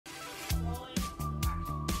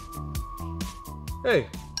Hey,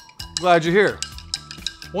 glad you're here.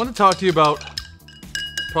 I want to talk to you about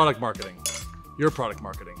product marketing, your product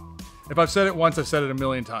marketing. If I've said it once, I've said it a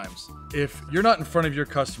million times. If you're not in front of your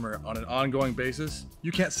customer on an ongoing basis,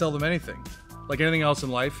 you can't sell them anything. Like anything else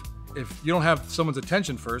in life, if you don't have someone's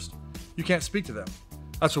attention first, you can't speak to them.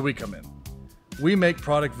 That's where we come in. We make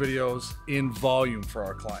product videos in volume for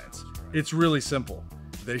our clients. It's really simple.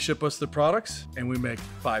 They ship us the products and we make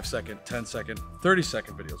 5-second, 10-second,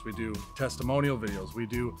 30-second videos. We do testimonial videos. We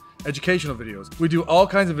do educational videos. We do all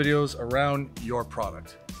kinds of videos around your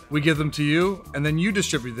product. We give them to you and then you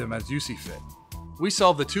distribute them as you see fit. We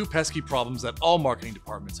solve the two pesky problems that all marketing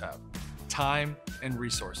departments have: time and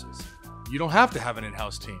resources. You don't have to have an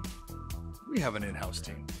in-house team. We have an in-house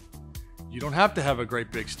team. You don't have to have a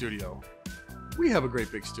great big studio. We have a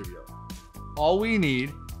great big studio. All we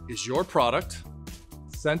need is your product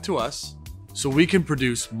sent to us so we can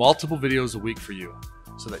produce multiple videos a week for you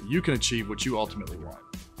so that you can achieve what you ultimately want.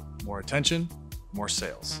 More attention, more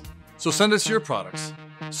sales. So send us your products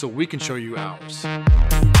so we can show you ours.